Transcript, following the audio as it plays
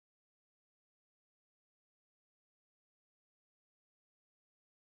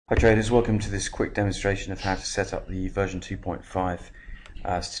Hi traders, welcome to this quick demonstration of how to set up the version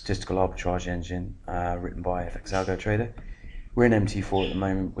 2.5 statistical arbitrage engine written by AlgoTrader. We're in MT4 at the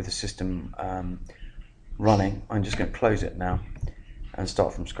moment with the system running. I'm just going to close it now and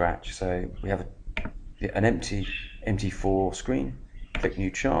start from scratch. So we have an empty MT4 screen. Click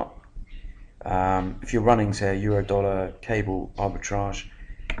new chart. If you're running, say, a euro-dollar cable arbitrage,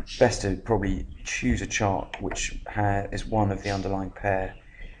 best to probably choose a chart which is one of the underlying pair,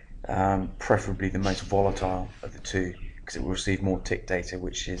 preferably the most volatile of the two, because it will receive more tick data,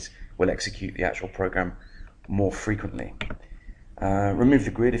 which will execute the actual program more frequently. Remove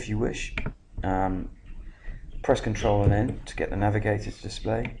the grid if you wish. Press Ctrl and N to get the navigator to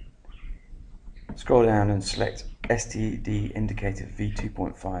display. Scroll down and select STD indicator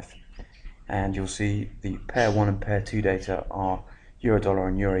V2.5, and you'll see the pair 1 and pair 2 data are euro-dollar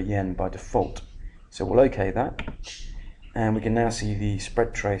and euro-yen by default. So we'll OK that. And we can now see the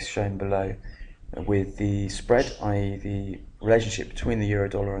spread trace shown below with the spread, i.e. the relationship between the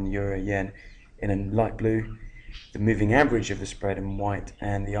euro-dollar and the euro-yen in light blue, the moving average of the spread in white,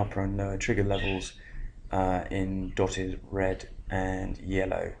 and the upper and lower trigger levels in dotted red and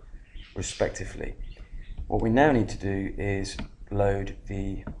yellow respectively. What we now need to do is load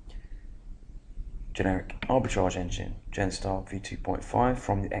the generic arbitrage engine, GenStar v2.5,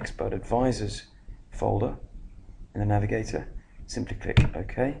 from the Expert Advisors folder in the navigator. Simply click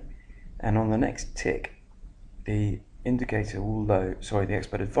OK, and on the next tick the indicator will load, the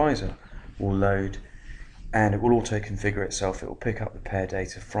Expert Advisor will load, and it will auto configure itself. It will pick up the pair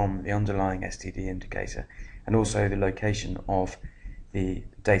data from the underlying STD indicator and also the location of the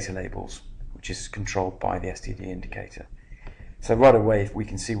data labels, which is controlled by the STD indicator. So right away we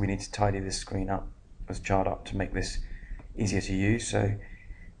can see we need to tidy this screen up, this chart up, to make this easier to use. So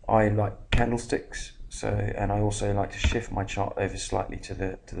I like candlesticks, and I also like to shift my chart over slightly to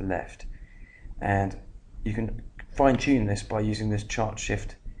the left, and you can fine-tune this by using this chart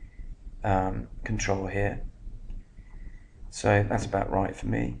shift control here. So that's about right for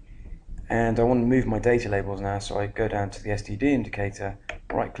me, and I want to move my data labels now, so I go down to the STD indicator,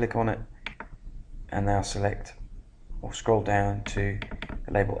 right click on it, and now select or scroll down to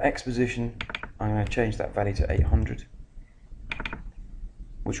the label X position. I'm going to change that value to 800,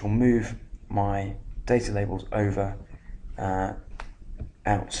 which will move my data labels over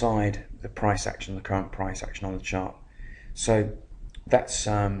outside the price action, the current price action on the chart. So that's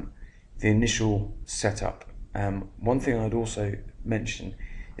the initial setup. One thing I'd also mention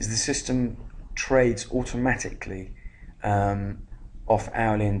is the system trades automatically off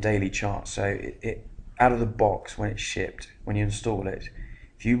hourly and daily charts. So it out of the box, when it's shipped, when you install it,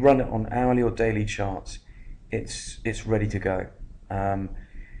 if you run it on hourly or daily charts, it's ready to go.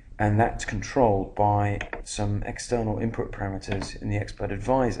 And that's controlled by some external input parameters in the Expert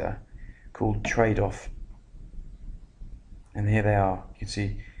Advisor called trade-off. And here they are. You can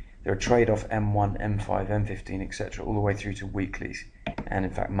see there are trade-off M1, M5, M15, etc., all the way through to weeklies and in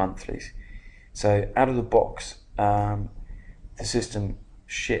fact monthlies. So out of the box, the system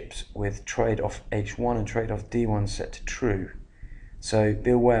ships with trade-off H1 and trade-off D1 set to true. So be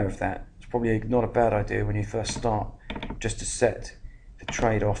aware of that. It's probably not a bad idea when you first start just to set the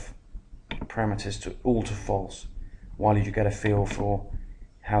trade-off parameters to false while you get a feel for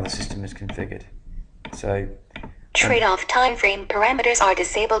how the system is configured. So trade-off time frame parameters are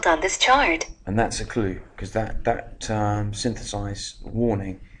disabled on this chart, and that's a clue, because that synthesize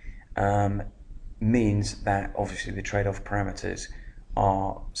warning means that obviously the trade-off parameters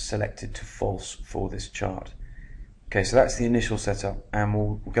are selected to false for this chart. Okay, so that's the initial setup, and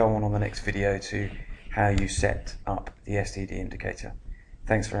we'll go on the next video to how you set up the STD indicator.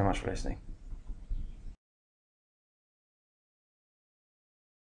 Thanks very much for listening.